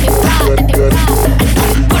hurt and they fried, and they fried.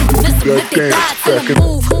 Listen, if they die, tell them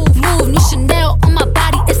move. New Chanel on my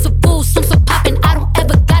body, it's a boost. I'm so poppin', I don't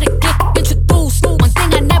ever gotta get introduced. One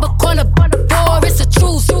thing I never call a for, it's a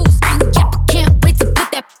truce. Yeah, but can't wait to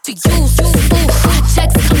put that to use.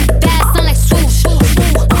 Checks coming fast, sound like swoosh.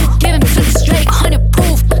 Give him to the straight, 100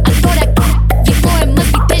 proof. I thought that before, it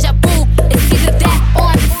must be deja vu. It's either that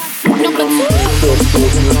or number two.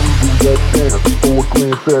 Throw a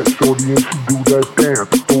glance at shorty and she do that dance.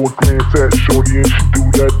 Throw a glance at shorty and she do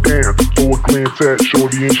that dance. Throw a glance at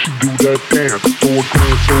shorty and she do that dance. Throw a glance,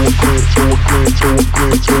 throw a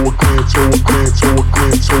glance, throw a glance, throw a glance, throw a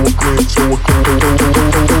glance, throw a glance, throw a glance, throw a glance,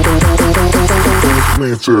 throw a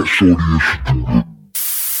glance at shorty and she do that.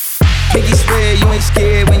 Biggie swear you ain't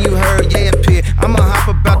scared when you heard yeah appear. I'ma hop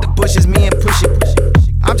about the bushes, me and push it.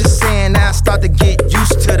 I'm just saying now I start to get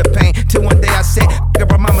used to the pain. Till one day I said,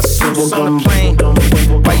 girl, my masseuse on the plane.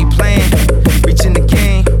 Why you playing? Reaching the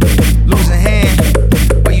game, losing hand.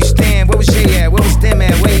 Where you stand? Where was she at? Where was them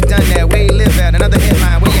at? Where you done that? Where you live at? Another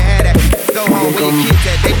headline, where you had at? Go home, where your kids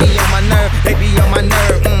at? They be on my nerve, they be on my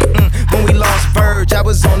nerve. When we lost Verge, I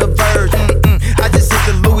was on the verge. I just hit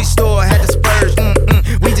the Louis store, had to spurge.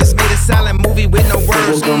 We just made a silent movie with no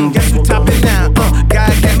words. Guess who topping now? God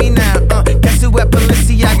got me now. Guess who at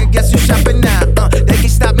Balenciaga? Guess who shopping now? They can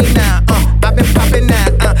stop me now. I've been popping now.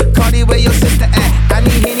 Cardi, where your sister at? I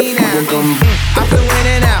need Henny now. I've been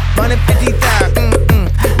winning out, 150,000.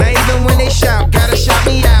 Now even when they shout, gotta shout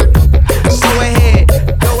me out. So ahead,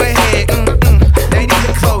 go ahead. They need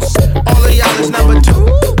it close. All of y'all is number two.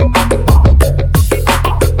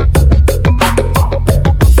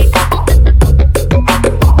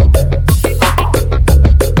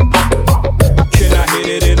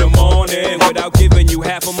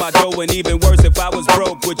 And even worse, if I was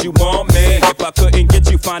broke, would you want me? If I couldn't get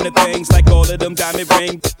you finer things like all of them diamond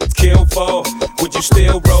rings, kill for, would you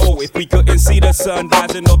still roll? If we couldn't see the sun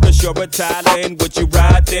rising off the shore of Thailand, would you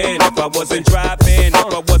ride then? If I wasn't driving, if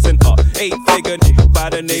I wasn't a 8-figure by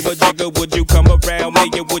the name of Jigger, would you come around me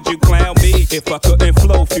and would you clown me? If I couldn't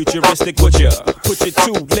flow futuristic, would ya put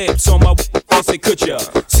your 2 lips on my pussy? Could ya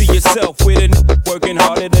see yourself with a working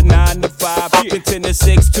harder than 9 to 5, picking 10 to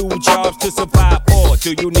 6, 2 jobs to survive? Or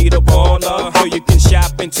do you need a baller so you can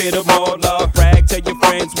shop into the mall? Brag, tell your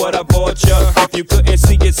friends what I bought ya. If you couldn't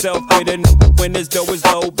see yourself with a when this dough is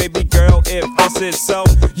low, baby girl, if this is so,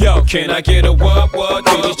 yo, can I get a what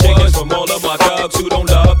to these chickens from all of my dogs who don't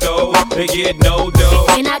love dough? They get no dough.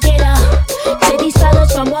 Can I get a to these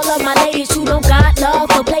fellas from all of my ladies who don't got love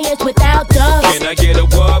for players without dogs? Can I get a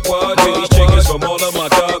what to these chickens from all of my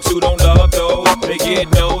dogs who don't love dough? They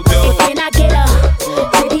get no dough. Can I get a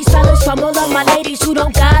to these fellas from all of my ladies who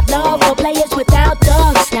don't got love for players without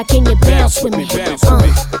dogs? Now can you bounce with me? Bounce with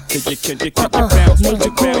me. Can you bounce with me?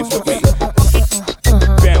 Bounce with me.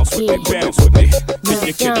 Bounce with me. Bounce with me.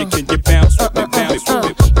 Can you bounce with me? Bounce with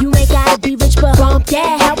me. You ain't gotta be rich, but bump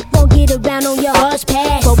that. Help won't get around on your horse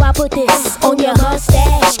pass. So I put this on your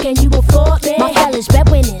mustache. Can you afford it? My fellas, bet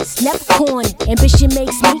winners, never corny. Ambition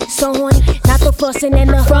makes me so horny. Not the fussing in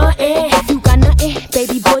the front end. If you got nothing,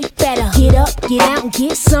 baby boy, you better get up, get out, and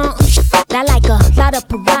get some. I like a lot of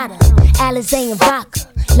Parada, Alizé and vodka.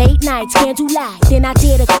 Late nights, can't do lie. Then I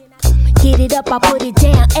tear the get it up, I put it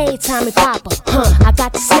down, every time it pop up. I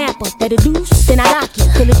got the snapper, let it loose, then I lock you.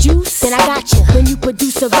 Feel the juice, then I got you. When you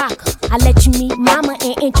produce a rocker, I let you meet mama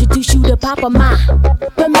and introduce you to Papa. My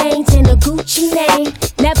remains in a Gucci name.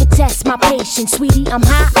 Never test test my patience, sweetie. I'm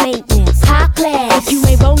high maintenance, high class. If you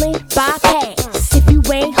ain't rolling, bypass. If you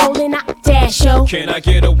ain't holding, I dash yo. Can I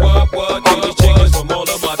get a what to these chickens from all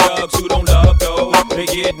of my thugs who don't love though? They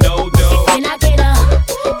get no dough. Can I get a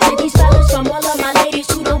to these fellas from all of my ladies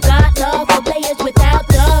who don't got love for players without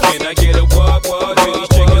dubs? Can I get a what to these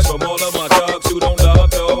chickens from all of my thugs who don't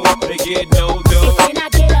love though? They get no dough. Can I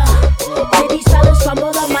get a to these fellas from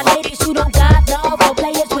all of my ladies who don't got love for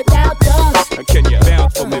players without dubs? Can you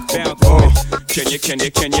bounce for me, bounce for me?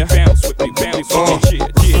 Can you bounce with me, bounce with me?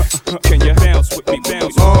 Yeah. Can you bounce with me,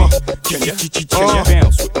 bounce with me? Can you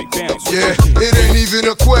bounce with me, bounce with me? Yeah, it ain't even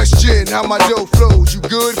a question how my dough flows. You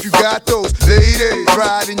good if you got those ladies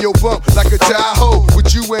riding your bump like a Tahoe.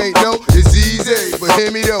 What you ain't know is easy, but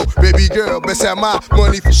hear me though, baby girl, best have my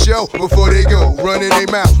money for show before they go running their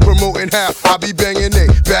mouth, promoting how I be banging they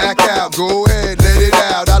back out. Go ahead, let it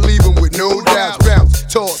out. I leave them with no doubts. Bounce,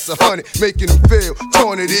 toss 100, making them feel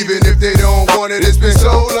taunted, even if they don't want it. It's been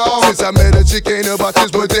so long since I met a chick, ain't about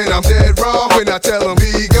this, but then I'm dead wrong when I tell them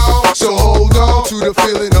be gone. So hold on to the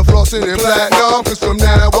feeling of flossing and platinum, cause from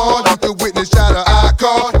now on you can witness shot an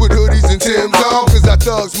icon with hoodies and Tim's on. Cause I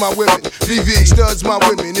thugs my women, VV studs my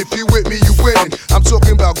women. If you with me, you winning. I'm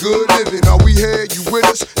talking about good living. Are we here? You with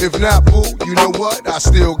us? If not, boo, you know what? I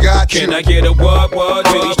still got you. Can I get a what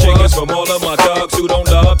to these chickens from all of my thugs who don't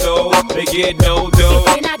love though? They get no dough.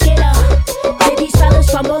 Can I get a to these fellas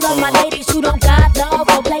from all of my ladies who don't got love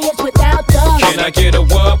for players without dubs? Can I get a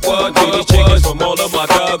what to these chickens from all of my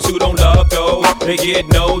thugs who don't love though? They get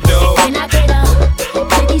no dough. Can I get a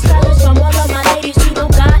to these fellas from all of my ladies who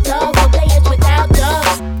don't got love for players without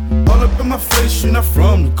dubs? All up in my face, you're not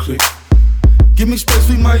from the clique. Give me space,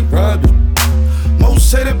 we might rob it. Most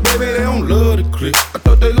say that, baby, they don't love the clique. I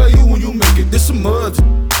thought they love you when you make it. This some mud.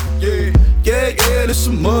 Yeah, this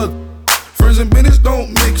some mud. Friends and business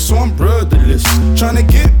don't mix, so I'm brotherless. Tryna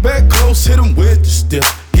get back close, hit them with the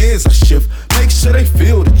stiff. Gears I shift, make sure they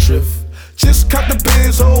feel the drift. Just cop the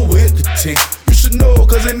Benz, oh, with the tick. You should know,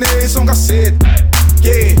 cause in every song I said,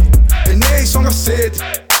 yeah, in every song I said,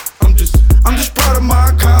 I'm just proud of my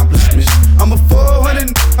accomplishments. I'm a 400,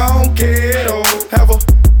 I don't care at all. Have a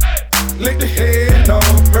lick the head, no.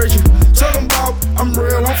 Heard you talking about I'm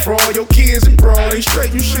real, I'm fraud. Your kids and broad ain't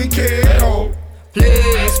straight, you shouldn't care at all.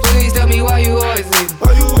 Please tell me why you always leave.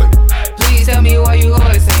 Why you wait? Please tell me why you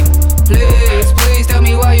always leave. Please tell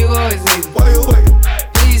me why you always leave. Why you wait?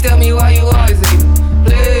 Please tell me why you always leave.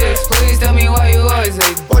 Please tell me why you always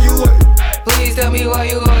leave. Why you wait? Please tell me why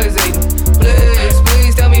you always leave.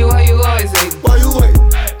 Please tell me why you always leave. Why you wait?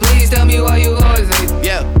 Please tell me why you always leave.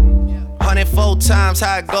 Yeah, 104 times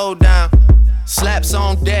how it go down. Slaps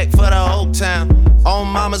on deck for the whole town. On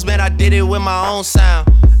mamas, man, I did it with my own sound.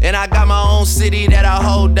 And I got my own city that I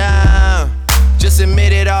hold down. Just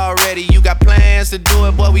admit it already. You got plans to do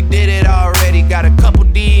it, boy, we did it already. Got a couple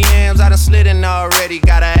DMs, I done slid in already.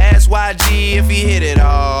 Gotta ask YG if he hit it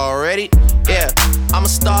already. Yeah, I'm a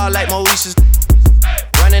star like Moesha's.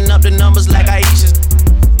 Running up the numbers like Aisha's.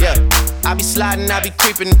 Yeah, I be sliding, I be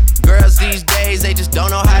creeping. Girls these days, they just don't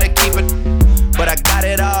know how to keep it. But I got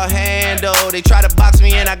it all handled. They try to box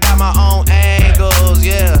me in, I got my own angles,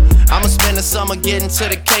 yeah. I'ma spend the summer getting to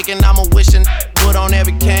the cake and I'ma wishing put on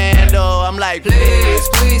every candle. I'm like,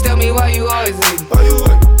 please tell me why you always leave. Why you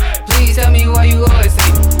wait? Please tell me why you always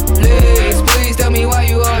leave. Please tell me why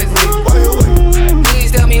you always leave. Why you wait?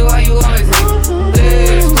 Please tell me why you always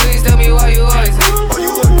leave. Please tell me why you always leave. Why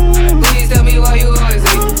you wait? Please tell me why you always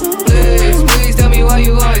leave. Please tell me why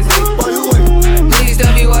you always leave. Why you wait? Please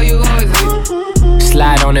tell me why you always leave.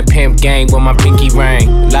 Slide on the pimp gang with my pinky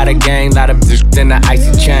ring. Lot of gang, lot of bitches in the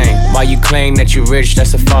icy chain. While you claim that you rich,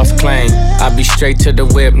 that's a false claim. I be straight to the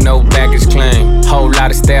whip, no baggage claim. Whole lot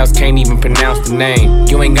of styles, can't even pronounce the name.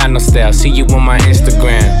 You ain't got no style, see you on my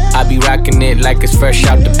Instagram. I be rocking it like it's fresh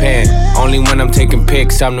out the pan. Only when I'm taking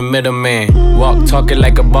pics, I'm the middleman. Walk talking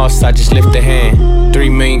like a boss, I just lift a hand. 3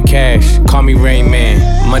 million cash, call me Rain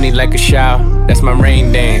Man. Money like a shower, that's my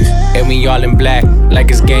rain dance. And we all in black, like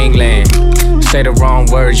it's gangland. Say the wrong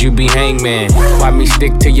words, you be hangman. Why me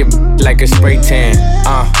stick to your like a spray tan?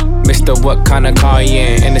 Mister, what kind of car you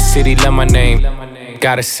in the city, love my name.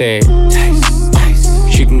 Gotta say it. Taste.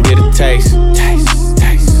 She can get a taste.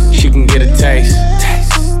 Taste. She can get a taste.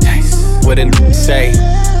 Taste. What it say?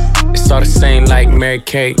 It's all the same like Mary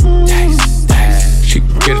Kate. Taste. She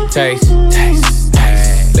can get a taste. Taste.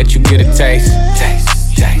 Let you get a taste. Taste.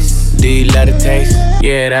 Do you let it taste?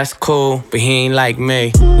 Yeah, that's cool, but he ain't like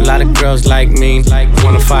me. A lot of girls like me,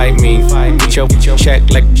 wanna fight me. Get your check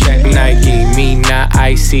like check Nike. Me not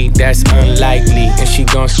icy, that's unlikely. And she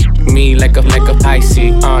gon' me like a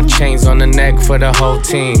icy. Chains on the neck for the whole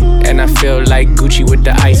team. And I feel like Gucci with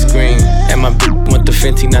the ice cream. And my bitch want the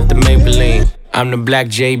Fenty, not the Maybelline. I'm the black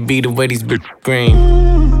JB, the way these bitch green.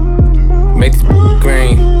 Make this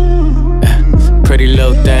green. Pretty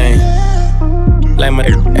little thing. Like my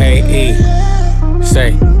AE.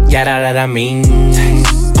 Say, yada that I mean.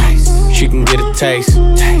 She can get a taste.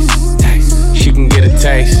 She can get a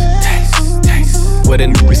taste. What a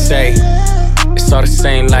nigga say. It's all the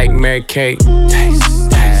same like Mary Kate.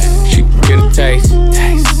 She can get a taste.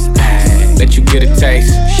 Let you get a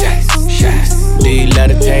taste. Do you love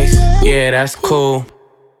the taste? Yeah, that's cool.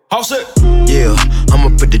 All set. Yeah, I'ma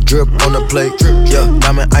put the drip on the plate. Yeah,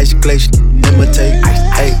 diamond ice glacier, imitate.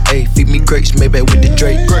 Hey, hey, feed me grapes, maybe with the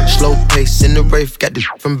Drake. Slow pace in the rave, got this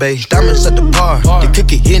from base. Diamonds at the bar, the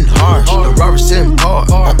cookie hitting hard. The Robert's in par,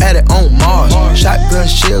 I'm at it on Mars. Shotgun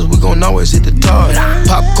shells, we gon' always hit the tar.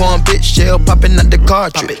 Popcorn, bitch, shell popping out the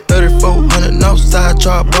cartridge. 3400 outside,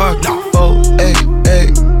 char bar.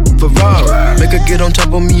 488. Ferrari. Make her get on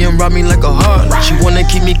top of me and rob me like a heart. She wanna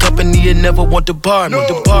keep me company and never want to bar me.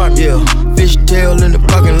 Yeah, fishtail in the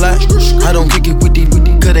parking lot. I don't kick it with these,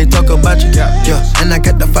 cause they talk about you. Yeah, and I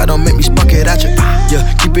got the fight, don't make me spark it at you.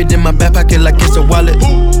 Yeah, keep it in my back pocket like it's a wallet.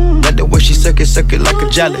 Like the way she suck it like a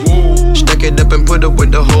jolly. Stack it up and put it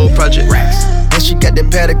with the whole project. And she got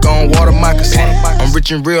that paddock on water moccasins. I'm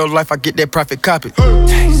rich in real life, I get that profit copy.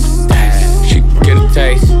 She can get a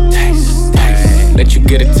taste. Let you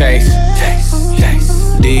get a taste.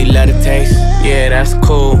 Do you love the taste? Yeah, that's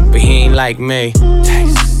cool, but he ain't like me.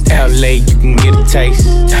 LA, you can get a taste.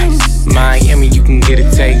 Miami, you can get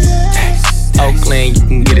a taste. Oakland, you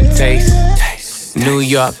can get a taste. New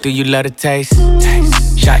York, do you love the taste?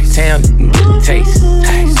 Chi-Town, you can get a taste.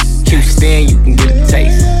 Houston, you can get a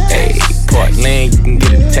taste. Hey, Portland, you can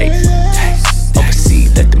get a taste.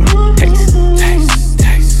 Overseas, let them taste.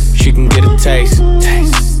 She can get a taste.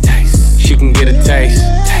 She can get a taste.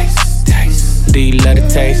 Do you love the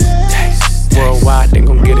taste? Worldwide, they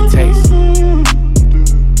gon' get a taste.